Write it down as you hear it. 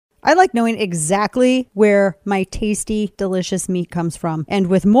I like knowing exactly where my tasty, delicious meat comes from. And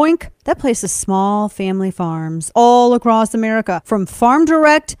with Moink, that places small family farms all across America. From farm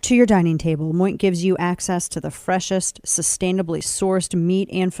direct to your dining table, Moink gives you access to the freshest, sustainably sourced meat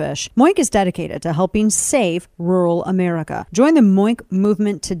and fish. Moink is dedicated to helping save rural America. Join the Moink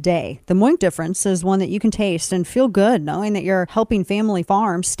movement today. The Moink difference is one that you can taste and feel good knowing that you're helping family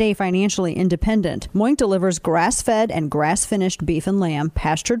farms stay financially independent. Moink delivers grass-fed and grass-finished beef and lamb,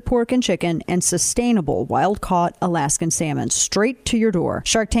 pastured pork and chicken, and sustainable wild-caught Alaskan salmon straight to your door.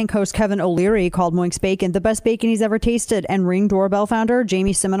 Shark Tank host Kevin O'Leary called Moink's bacon the best bacon he's ever tasted, and Ring Doorbell founder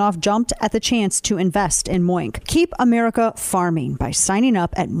Jamie Siminoff jumped at the chance to invest in Moink. Keep America farming by signing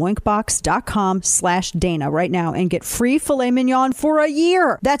up at moinkbox.com/Dana right now and get free filet mignon for a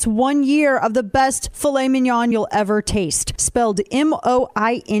year. That's 1 year of the best filet mignon you'll ever taste. Spelled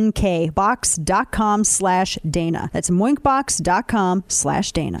MOINK box.com/Dana. That's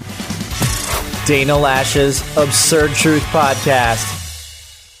moinkbox.com/Dana. Dana Lash's Absurd Truth Podcast.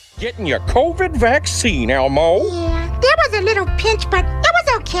 Getting your COVID vaccine, Elmo. Yeah, there was a little pinch, but it was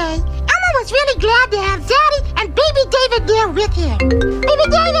okay. Elmo was really glad to have Daddy and Baby David there with him. Baby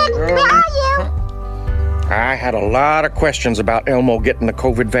David, where are you? I had a lot of questions about Elmo getting the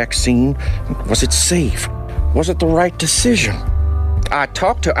COVID vaccine. Was it safe? Was it the right decision? I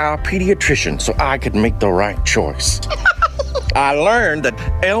talked to our pediatrician so I could make the right choice. I learned that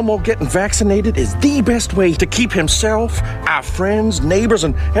Elmo getting vaccinated is the best way to keep himself, our friends, neighbors,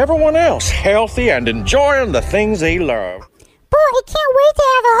 and everyone else healthy and enjoying the things they love. Boy, I can't wait to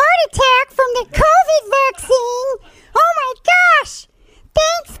have a heart attack from the COVID vaccine. Oh my gosh!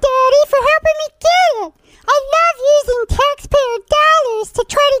 Thanks, Daddy, for helping me get it. I love using taxpayer dollars to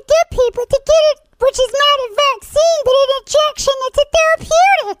try to get people to get it, which is not a vaccine, but an injection that's a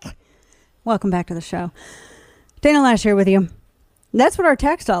therapeutic. Welcome back to the show. Dana Lash here with you. That's what our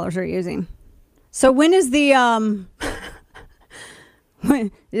tax dollars are using. So when is the are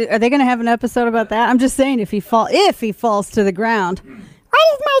they going to have an episode about that? I'm just saying if he falls to the ground. Why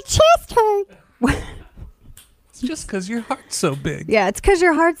does my chest hurt? It's just because your heart's so big. Yeah, it's because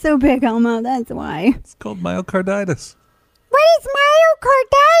your heart's so big, Elmo. That's why. It's called myocarditis. What is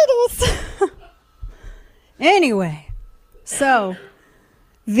myocarditis? Anyway, so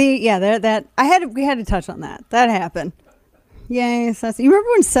we had to touch on that. That happened. Yay, Sesame. You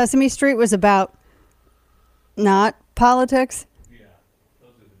remember when Sesame Street was about not politics? Yeah,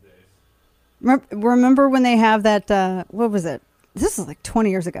 those are the days. Remember when they have that, what was it? This is like 20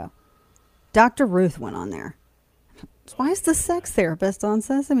 years ago. Dr. Ruth went on there. Why is the sex therapist on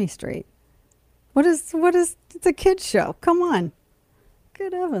Sesame Street? It's a kid's show. Come on.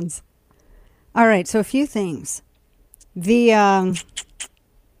 Good heavens. All right, so a few things.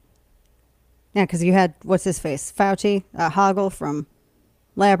 Yeah, because you had, what's his face? Fauci, Hoggle from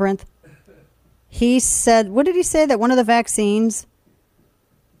Labyrinth. He said, what did he say? That one of the vaccines,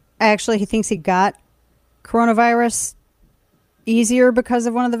 actually, he thinks he got coronavirus easier because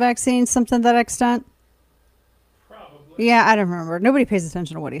of one of the vaccines, something to that extent? Probably. Yeah, I don't remember. Nobody pays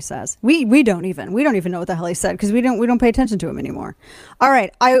attention to what he says. We don't even know what the hell he said because we don't pay attention to him anymore. All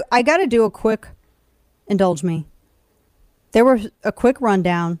right, I got to do a quick, indulge me. There was a quick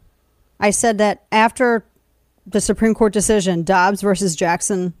rundown. I said that after the Supreme Court decision, Dobbs versus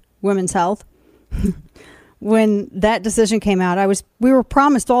Jackson Women's Health, when that decision came out, we were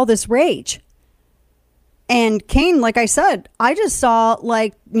promised all this rage. And Kane, like I said, I just saw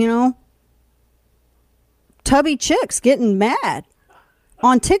tubby chicks getting mad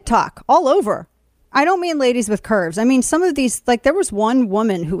on TikTok all over. I don't mean ladies with curves. I mean some of these, there was one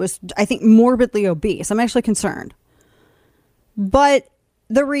woman who was, I think, morbidly obese. I'm actually concerned. But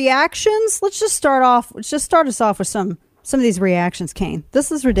the reactions, let's just start us off with some of these reactions, Kane. This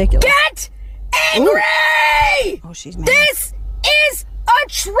is ridiculous. Get angry! Ooh. Oh, she's mad. This is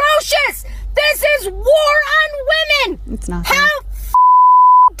atrocious! This is war on women! It's not. How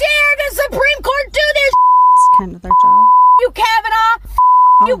dare the Supreme Court do this? It's kind of their job. You Kavanaugh,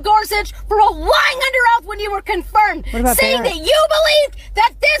 you Gorsuch, for lying under oath when you were confirmed, saying Barrett? that you believed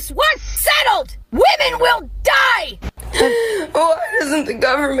that this was settled. Women will die. Why doesn't the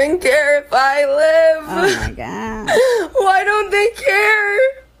government care if I live? Oh my God. Why don't they care?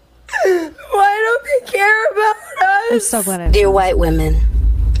 Why don't they care about us? I'm so glad Dear white women,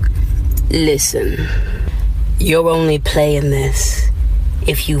 listen. You're only playing this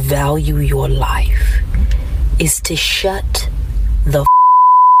if you value your life. Is to shut the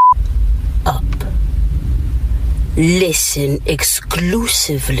up. Listen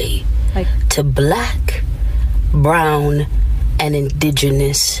exclusively to black, brown, and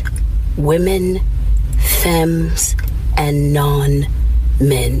indigenous women, femmes, and non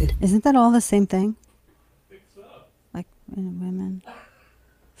men. Isn't that all the same thing? I think so. Like women,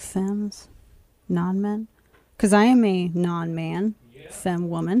 femmes, non-men. Because I am a non-man, femme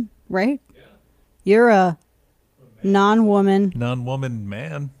woman, right? Yeah. You're a non-woman. Non-woman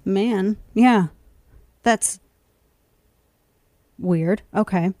man. Man, yeah. That's weird.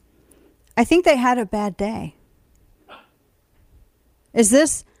 Okay. I think they had a bad day. Is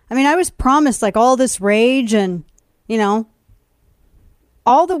this, I mean, I was promised like all this rage and, you know,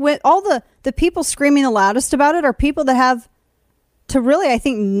 all the people screaming the loudest about it are people that have to really, I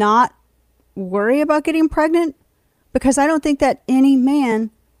think, not worry about getting pregnant, because I don't think that any man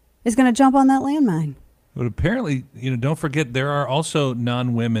is going to jump on that landmine. But apparently, don't forget there are also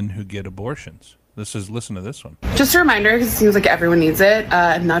non-women who get abortions. Listen to this one. Just a reminder, because it seems like everyone needs it.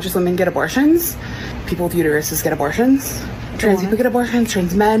 Not just women get abortions. People with uteruses get abortions. Trans people get abortions.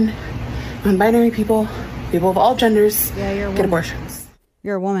 Trans men, non-binary people of all genders get abortions.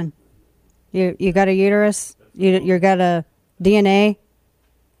 You're a woman. You got a uterus. You got a DNA.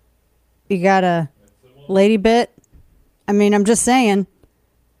 You got a lady bit. I mean, I'm just saying,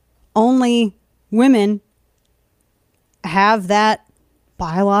 only women have that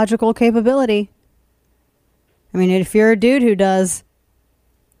biological capability. I mean, if you're a dude who does,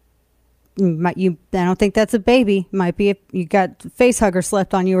 I don't think that's a baby. Might be if you got face hugger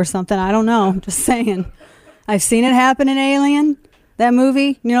slept on you or something. I don't know. I'm just saying. I've seen it happen in Alien, that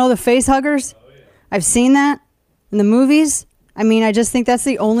movie. The face huggers. I've seen that in the movies. I mean, I just think that's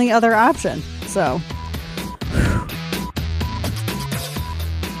the only other option. So.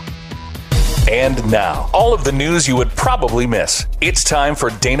 And now, all of the news you would probably miss. It's time for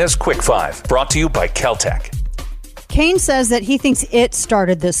Dana's Quick Five, brought to you by Caltech. Kane says that he thinks it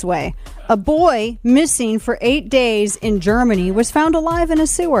started this way. A boy missing for 8 days in Germany was found alive in a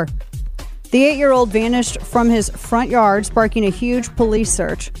sewer. The 8-year-old vanished from his front yard, sparking a huge police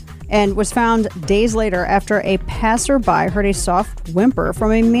search, and was found days later after a passerby heard a soft whimper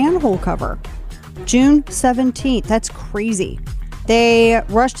from a manhole cover. June 17th. That's crazy. They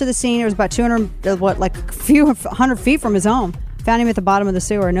rushed to the scene. It was about a few hundred feet from his home. Found him at the bottom of the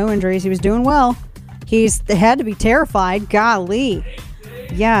sewer. No injuries. He was doing well. They had to be terrified. Golly.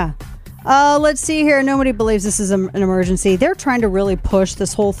 Yeah. Let's see here. Nobody believes this is an emergency. They're trying to really push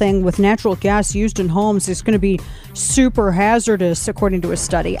this whole thing with natural gas used in homes. It's going to be super hazardous, according to a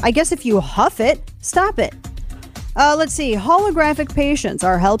study. I guess if you huff it, stop it. Let's see. Holographic patients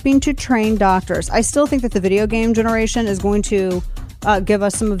are helping to train doctors. I still think that the video game generation is going to give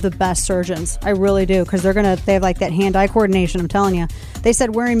us some of the best surgeons. I really do, because they have like that hand-eye coordination. I'm telling you. They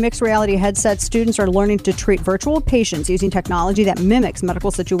said wearing mixed reality headsets, students are learning to treat virtual patients using technology that mimics medical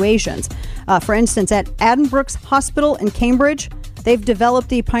situations. For instance, at Addenbrooke's Hospital in Cambridge, they've developed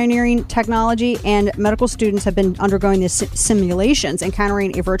the pioneering technology, and medical students have been undergoing these simulations,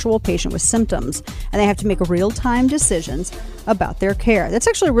 encountering a virtual patient with symptoms, and they have to make real-time decisions about their care. That's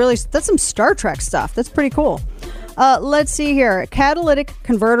actually that's some Star Trek stuff. That's pretty cool. Let's see here. Catalytic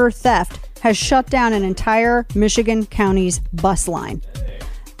converter theft has shut down an entire Michigan County's bus line.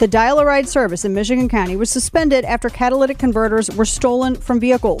 The dial-a-ride service in Michigan County was suspended after catalytic converters were stolen from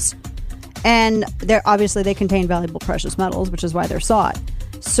vehicles. And obviously they contain valuable precious metals, which is why they're sought.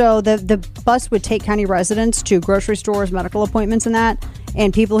 So the bus would take county residents to grocery stores, medical appointments, and that.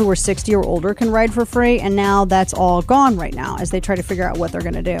 And people who were 60 or older can ride for free. And now that's all gone right now as they try to figure out what they're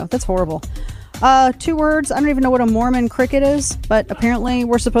going to do. That's horrible. 2 words. I don't even know what a Mormon cricket is, but apparently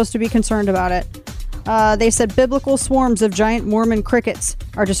we're supposed to be concerned about it. They said biblical swarms of giant Mormon crickets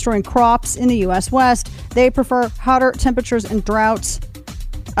are destroying crops in the U.S. West. They prefer hotter temperatures and droughts.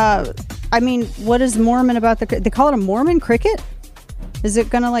 I mean, what is Mormon about they call it a Mormon cricket? Is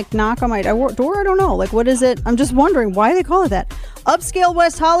it going to knock on my door? I don't know. What is it? I'm just wondering why they call it that. Upscale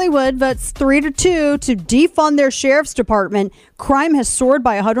West Hollywood votes 3-2 to defund their sheriff's department. Crime has soared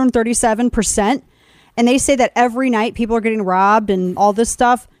by 137%. And they say that every night people are getting robbed and all this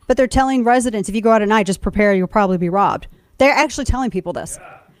stuff. But they're telling residents, if you go out at night, just prepare, you'll probably be robbed. They're actually telling people this.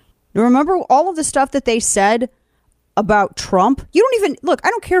 Remember all of the stuff that they said about Trump? You don't even look. I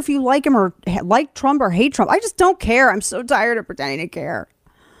don't care if you like him or like Trump or hate Trump. I just don't care. I'm so tired of pretending to care.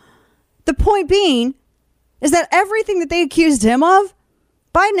 The point being is that everything that they accused him of,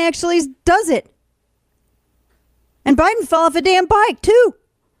 Biden actually does it. And Biden fell off a damn bike too.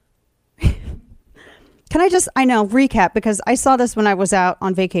 Can I recap, because I saw this when I was out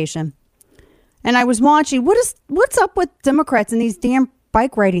on vacation and I was watching what's up with Democrats and these damn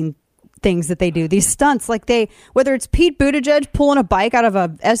bike riding things that they do, these stunts, whether it's Pete Buttigieg pulling a bike out of a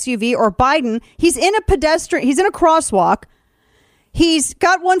SUV or Biden, he's in a crosswalk. He's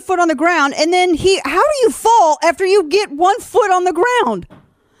got 1 foot on the ground, and then how do you fall after you get 1 foot on the ground?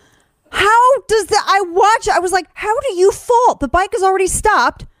 How does that? I was like, how do you fall? The bike is already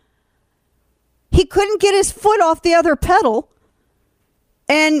stopped. He couldn't get his foot off the other pedal.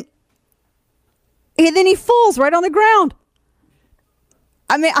 And then he falls right on the ground.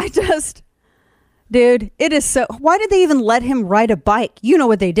 I mean, dude, it is so, why did they even let him ride a bike? You know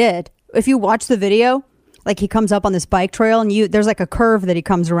what they did. If you watch the video, like he comes up on this bike trail and there's like a curve that he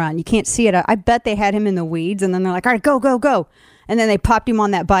comes around. You can't see it. I bet they had him in the weeds and then they're like, all right, go, go, go. And then they popped him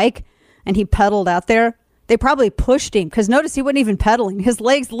on that bike and he pedaled out there. They probably pushed him because notice he wasn't even pedaling. His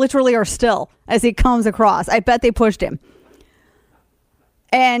legs literally are still as he comes across. I bet they pushed him.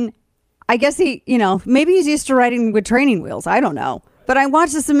 And I guess maybe he's used to riding with training wheels. I don't know. But I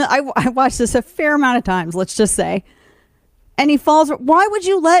watched this. I watched this a fair amount of times, let's just say. And he falls. Why would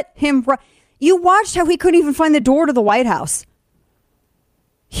you let him? You watched how he couldn't even find the door to the White House.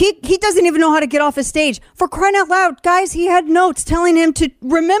 He doesn't even know how to get off his stage. For crying out loud, guys, he had notes telling him to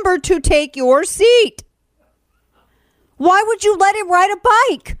remember to take your seat. Why would you let him ride a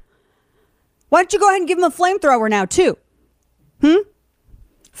bike? Why don't you go ahead and give him a flamethrower now, too?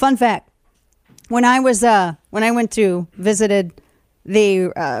 Fun fact. When I went to visited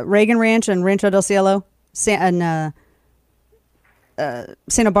the Reagan Ranch and Rancho del Cielo and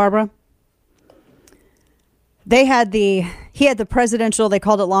Santa Barbara, he had the presidential, they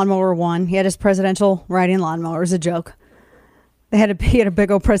called it Lawnmower 1. He had his presidential riding lawnmower as a joke. He had a big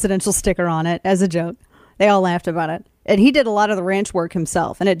old presidential sticker on it as a joke. They all laughed about it. And he did a lot of the ranch work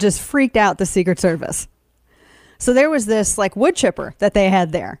himself, and it just freaked out the Secret Service. So there was this like wood chipper that they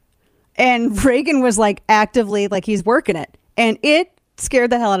had there. And Reagan was like actively like he's working it. And it scared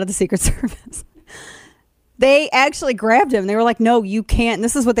the hell out of the Secret Service. They actually grabbed him. They were like, no, you can't. And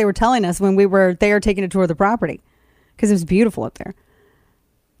this is what they were telling us when we were there taking a tour of the property. Because it was beautiful up there.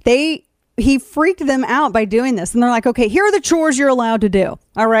 He freaked them out by doing this. And they're like, okay, here are the chores you're allowed to do.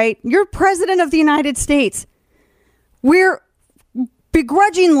 All right. You're president of the United States. We're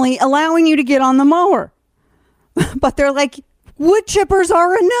begrudgingly allowing you to get on the mower. But they're like, wood chippers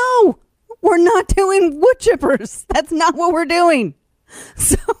are a no. We're not doing wood chippers. That's not what we're doing.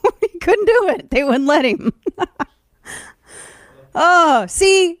 So he couldn't do it. They wouldn't let him. Oh,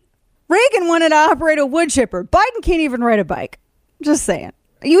 see, Reagan wanted to operate a wood chipper. Biden can't even ride a bike. Just saying.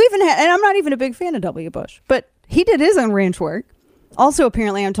 You even had, and I'm not even a big fan of W. Bush, but he did his own ranch work. Also,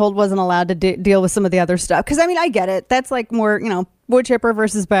 apparently, I'm told wasn't allowed to deal with some of the other stuff. Because, I mean, I get it. That's like more, wood chipper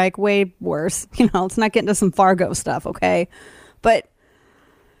versus bike, way worse. Let's not get into some Fargo stuff, okay? But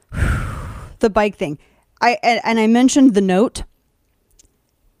the bike thing. I mentioned the note.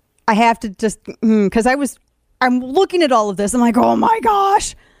 I have to just, because I'm looking at all of this. I'm like, oh my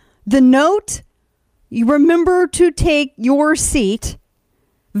gosh. The note, you remember to take your seat.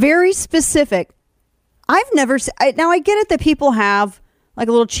 Very specific. I've never, now I get it that people have like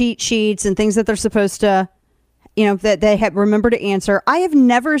little cheat sheets and things that they're supposed to, that they have remember to answer. I have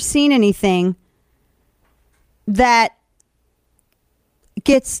never seen anything that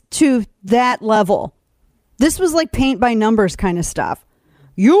gets to that level. This was like paint by numbers kind of stuff.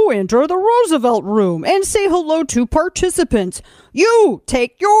 You enter the Roosevelt room and say hello to participants. You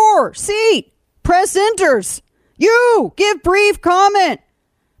take your seat. Press enters. You give brief comment.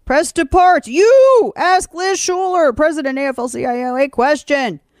 Press depart. You ask Liz Schuler, President AFL-CIO, a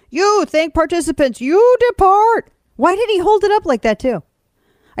question. You thank participants. You depart. Why did he hold it up like that too?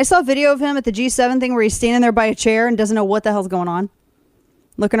 I saw a video of him at the G7 thing where he's standing there by a chair and doesn't know what the hell's going on.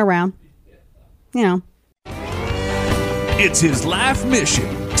 Looking around. It's his life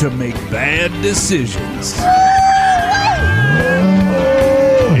mission to make bad decisions.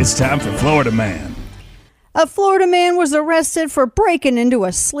 It's time for Florida Man. A Florida man was arrested for breaking into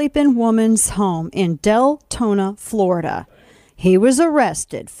a sleeping woman's home in Deltona, Florida. He was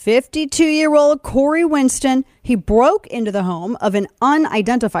arrested. 52-year-old Corey Winston. He broke into the home of an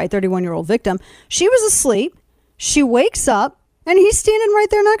unidentified 31-year-old victim. She was asleep. She wakes up, and he's standing right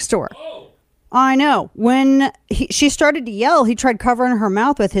there next to her. I know. When she started to yell, he tried covering her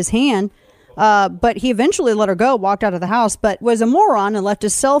mouth with his hand, but he eventually let her go, walked out of the house, but was a moron and left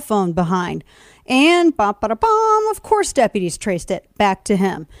his cell phone behind. And of course, deputies traced it back to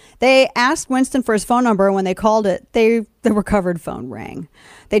him. They asked Winston for his phone number, and when they called it, the recovered phone rang.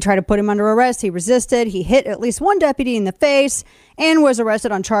 They tried to put him under arrest. He resisted. He hit at least one deputy in the face and was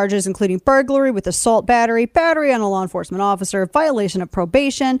arrested on charges including burglary with assault battery on a law enforcement officer, violation of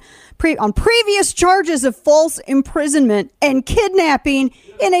probation, on previous charges of false imprisonment and kidnapping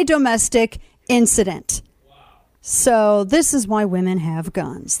in a domestic incident. So this is why women have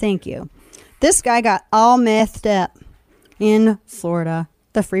guns. Thank you. This guy got all methed up. in Florida,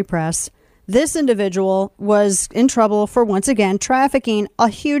 the Free Press. This individual was in trouble for, once again, trafficking a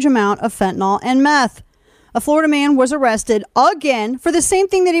huge amount of fentanyl and meth. A Florida man was arrested again for the same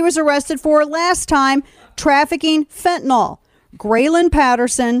thing that he was arrested for last time, trafficking fentanyl. Graylin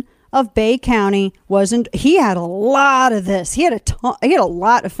Patterson of Bay County he had a lot of this. He had a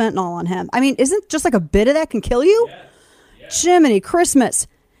lot of fentanyl on him. I mean, isn't just like a bit of that can kill you? Yes. Jiminy Christmas.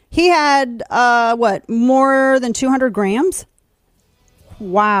 He had, more than 200 grams?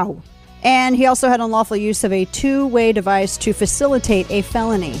 Wow. And he also had unlawful use of a two-way device to facilitate a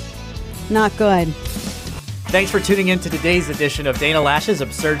felony. Not good. Thanks for tuning in to today's edition of Dana Lash's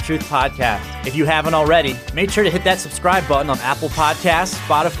Absurd Truth Podcast. If you haven't already, make sure to hit that subscribe button on Apple Podcasts,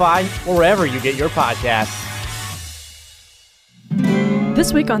 Spotify, or wherever you get your podcasts.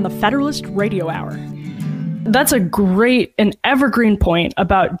 This week on the Federalist Radio Hour. That's a great and evergreen point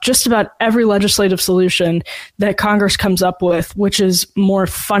about just about every legislative solution that Congress comes up with, which is more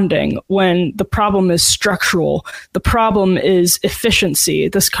funding, when the problem is structural. The problem is efficiency.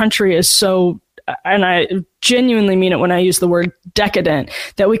 This country is so, and I genuinely mean it when I use the word decadent,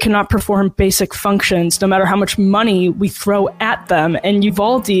 that we cannot perform basic functions no matter how much money we throw at them. And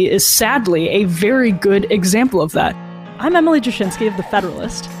Uvalde is sadly a very good example of that. I'm Emily Jashinsky of The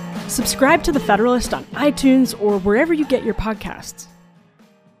Federalist. Subscribe to The Federalist on iTunes or wherever you get your podcasts.